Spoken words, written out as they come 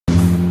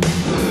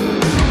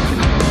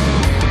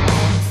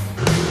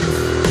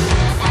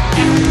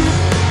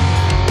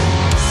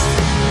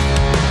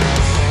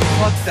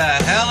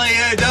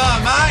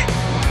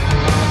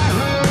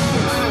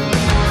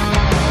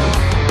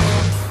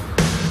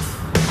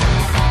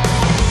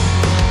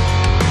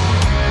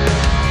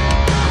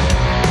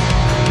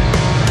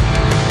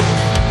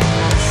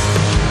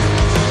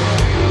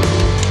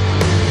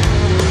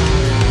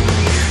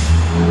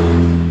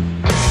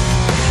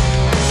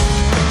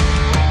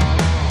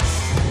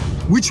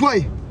Which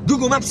way?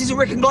 Google Maps isn't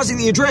recognizing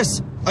the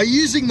address. Are you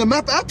using the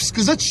map apps?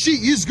 Because that's shit.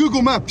 Use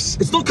Google Maps.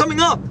 It's not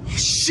coming up.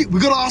 Shit, we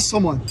gotta ask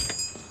someone.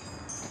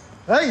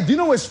 Hey, do you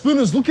know where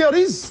Spooner's Lookout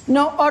is?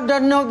 No order,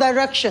 no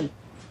direction.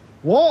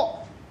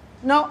 What?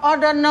 No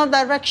order, no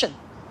direction.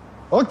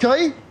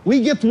 Okay, we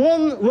get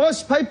one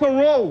rice paper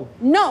roll.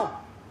 No.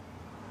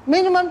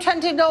 Minimum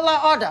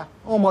 $20 order.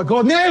 Oh my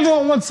God, now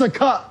everyone wants a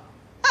cut.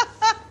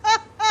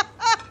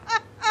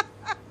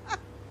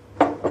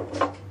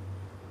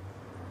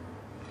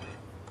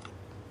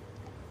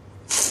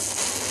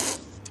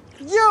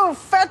 You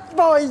fat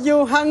boy,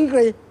 you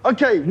hungry.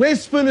 Okay,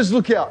 where's Spooner's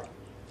Lookout?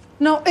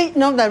 No eat,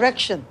 no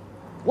direction.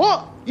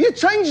 What? You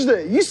changed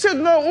it. You said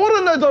no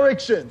order, no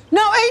direction.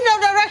 No eat, no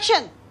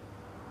direction.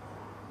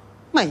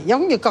 Mày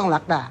giống như con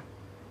lạc đà.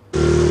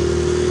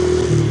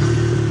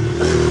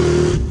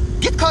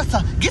 Get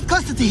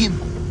closer to him.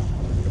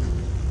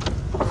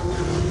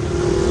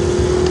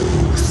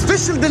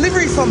 Special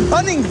delivery from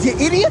Bunnings, you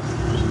idiot.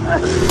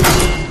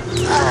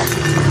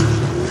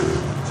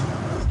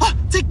 Oh,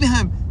 take me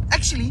home.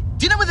 Actually,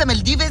 do you know where the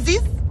Maldives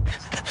is?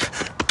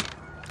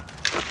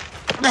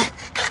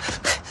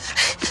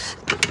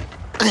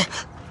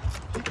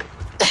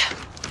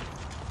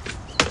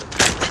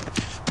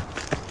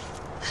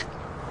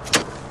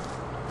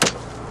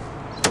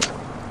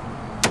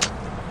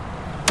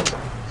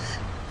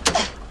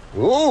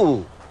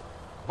 Ooh,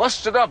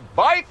 busted up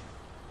bike?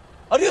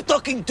 Are you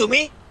talking to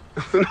me?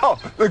 No,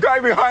 the guy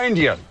behind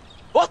you.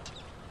 What?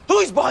 Who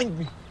is behind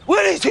me?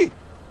 Where is he?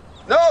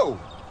 No,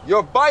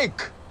 your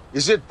bike.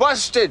 Is it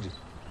busted?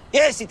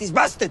 Yes, it is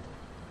busted.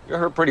 You're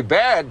hurt pretty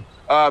bad.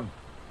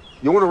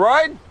 You want to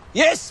ride?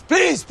 Yes,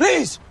 please,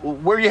 please.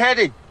 Where are you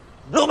headed?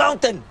 Blue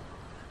Mountain.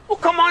 Well,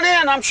 come on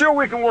in. I'm sure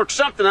we can work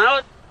something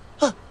out.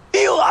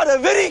 You are a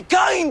very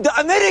kind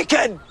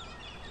American.